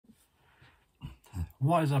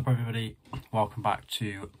What is up, everybody? Welcome back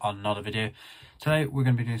to another video. Today we're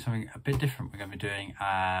going to be doing something a bit different. We're going to be doing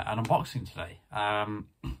an unboxing today, and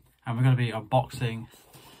we're going to be unboxing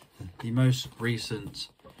the most recent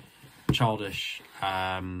Childish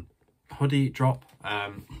hoodie drop.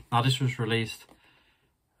 Now this was released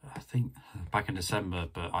I think back in December,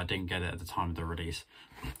 but I didn't get it at the time of the release.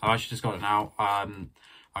 I've actually just got it now.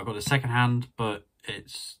 I got it second hand, but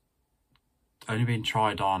it's only been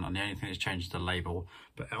tried on, and the only thing that's changed is the label,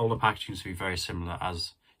 but all the packaging seems to be very similar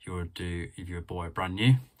as you would do if you bought it brand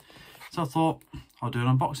new. So I thought I'll do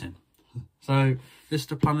an unboxing. So this is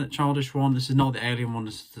the Planet Childish one. This is not the alien one,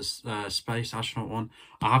 this is the space astronaut one.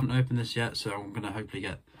 I haven't opened this yet, so I'm going to hopefully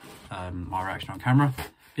get my reaction on camera.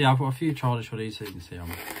 But yeah, I've got a few Childish hoodies, so you can see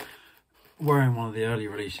I'm wearing one of the early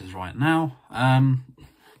releases right now.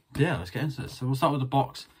 Yeah, let's get into this. So we'll start with the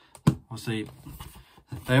box. Obviously,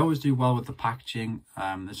 they always do well with the packaging.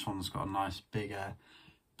 This one's got a nice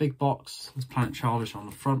big box. There's Planet Childish on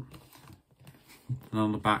the front, and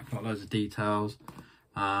on the back got loads of details.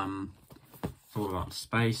 All about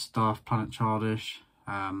space stuff. Planet Childish.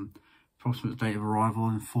 Approximate date of arrival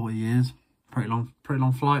in 40 years. Pretty long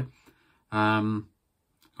flight. Got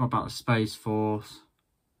about the Space Force.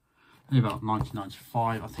 Maybe about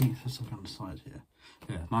 1995. I think there's something on the side here.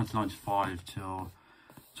 Yeah, 1995 till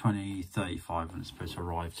 2035 when it's supposed to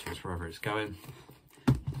arrive to wherever it's going.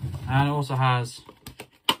 And it also has,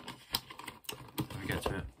 when we get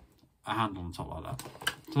to it, a handle on top like that.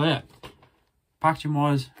 So yeah, packaging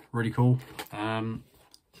wise, really cool. So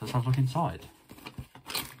let's have a look inside.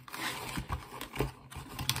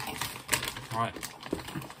 Right,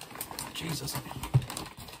 Jesus,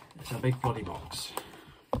 it's a big bloody box.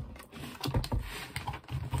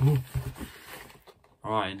 Ooh.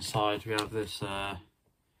 Alright, inside we have this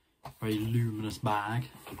very luminous bag.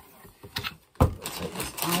 Let's take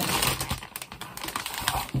this out.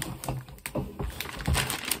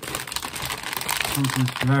 Comes in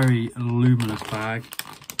this very luminous bag.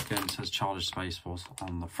 Again, it says Childish Space Force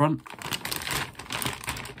on the front.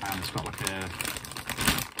 And it's got like a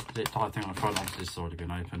zip tie thing on the front. Obviously it's already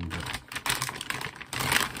been opened, but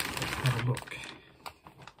let's have a look.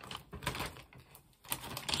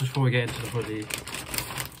 Just before we get into the hoodie,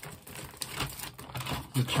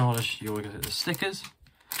 with Childish, you always get the stickers.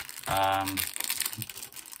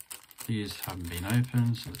 These haven't been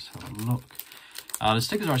opened, so let's have a look. The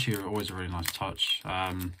stickers are actually always a really nice touch.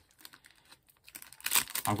 I've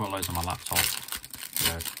got loads on my laptop.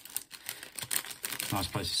 So nice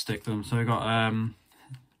place to stick them. So we've got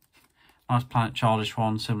nice Planet Childish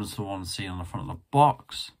one, similar to the one seen on the front of the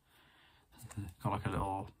box. Got like a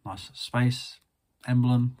little nice space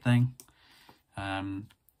emblem thing.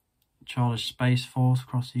 Childish Space Force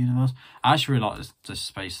across the universe. I actually really like this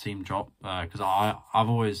space theme drop because I've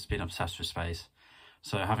always been obsessed with space,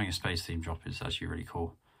 so having a space theme drop is actually really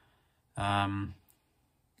cool. I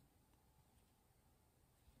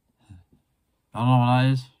don't know what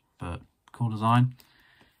that is, but cool design.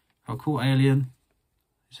 Got a cool alien.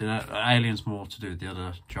 So that alien's more to do with the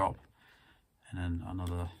other drop, and then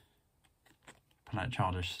another Planet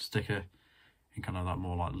Childish sticker in kind of that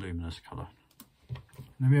more like luminous colour.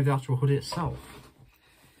 And then we have the actual hoodie itself.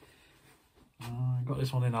 I got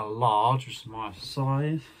this one in a large, which is my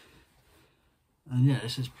size. And yeah,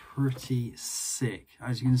 this is pretty sick.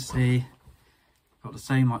 As you can see, got the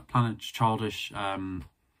same like Planet Childish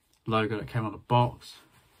logo that came on the box.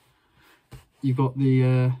 You've got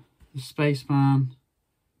the spaceman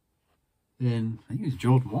in, I think it's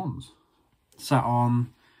Jordan 1s. Sat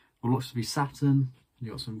on what looks to be Saturn.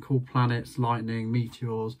 You've got some cool planets, lightning,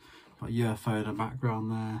 meteors. Got a UFO in the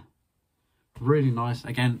background there. Really nice.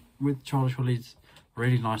 Again, with Childish hoodies,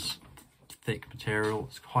 really nice thick material.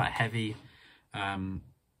 It's quite a heavy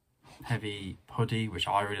hoodie, which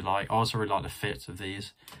I really like. I also really like the fit of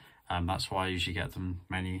these. That's why I usually get them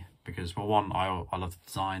mainly because, well, one, I love the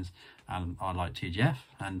designs and I like TGF,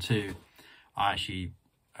 and two, I actually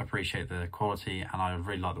appreciate the quality and I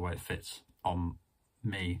really like the way it fits on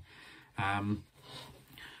me.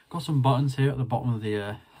 Got some buttons here at the bottom of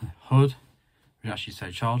the hood, which actually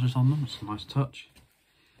say Childish on them. It's a nice touch.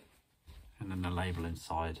 And then the label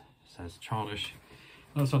inside says Childish.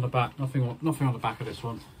 That's on the back. Nothing on the back of this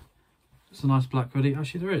one. It's a nice black hoodie.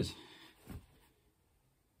 Actually, there is.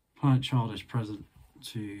 Planet Childish present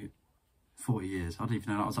to 40 years. I didn't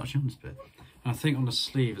even know that was actually on this bit. And I think on the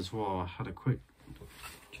sleeve as well, I had a quick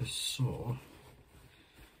just saw.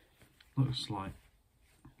 Looks like,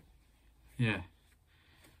 yeah.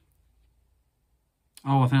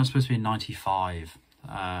 Oh, I think that's supposed to be 95.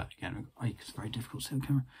 Again, it's very difficult to see on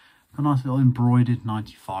camera. Got a nice little embroidered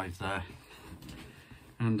 95 there.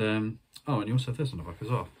 And Oh, and you also have this on the back as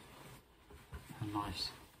well. A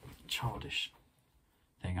nice Childish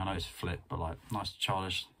thing. I know it's flipped, but like nice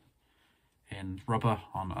Childish in rubber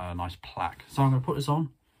on a nice plaque. So I'm going to put this on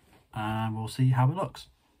and we'll see how it looks.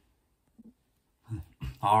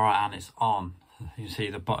 Alright, and it's on. You can see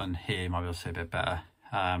the button here, you might be able to see a bit better.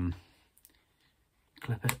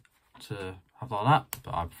 Clip it to have like that,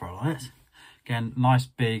 but I prefer it like this. Again, nice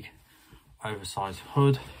big oversized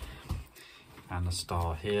hood and the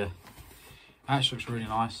star here. Actually looks really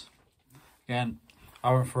nice. Again,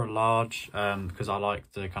 I went for a large because I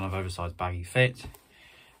like the kind of oversized baggy fit.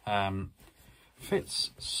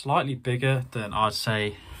 Fits slightly bigger than I'd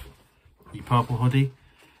say the purple hoodie.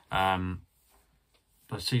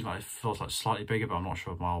 But it seems like it feels like slightly bigger, but I'm not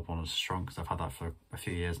sure if my old one has shrunk because I've had that for a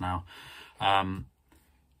few years now. But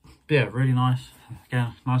yeah, really nice.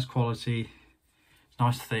 Again, nice quality,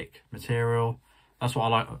 nice thick material. That's what I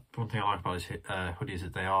like. One thing I like about these hoodies is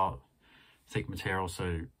that they are thick material,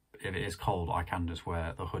 so if it is cold, I can just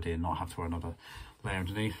wear the hoodie and not have to wear another layer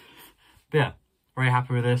underneath. But yeah, very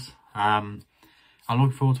happy with this. I'm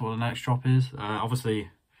looking forward to what the next drop is. Obviously,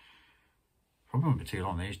 probably won't be too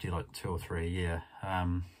long. They usually do like 2 or 3 a year.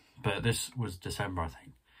 But this was December, I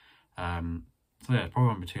think. So yeah, probably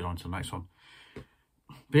won't be too long until the next one.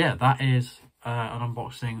 But yeah, that is an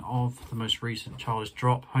unboxing of the most recent Childish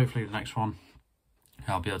drop. Hopefully the next one,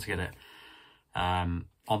 I'll be able to get it on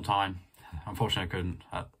time. Unfortunately, I couldn't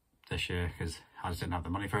this year because I just didn't have the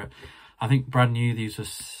money for it. I think brand new, these were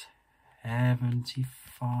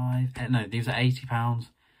 75. No, these are £80.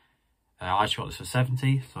 I actually got this for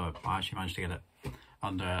 70, so I actually managed to get it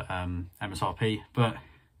under MSRP. But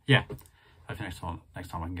yeah, I think next time I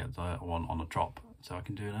can get the one on a drop so I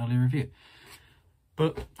can do an early review.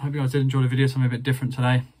 But I hope you guys did enjoy the video, something a bit different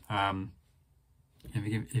today. If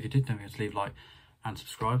you did, don't forget to leave a like and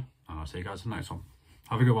subscribe, and I'll see you guys in the next one.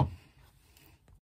 Have a good one.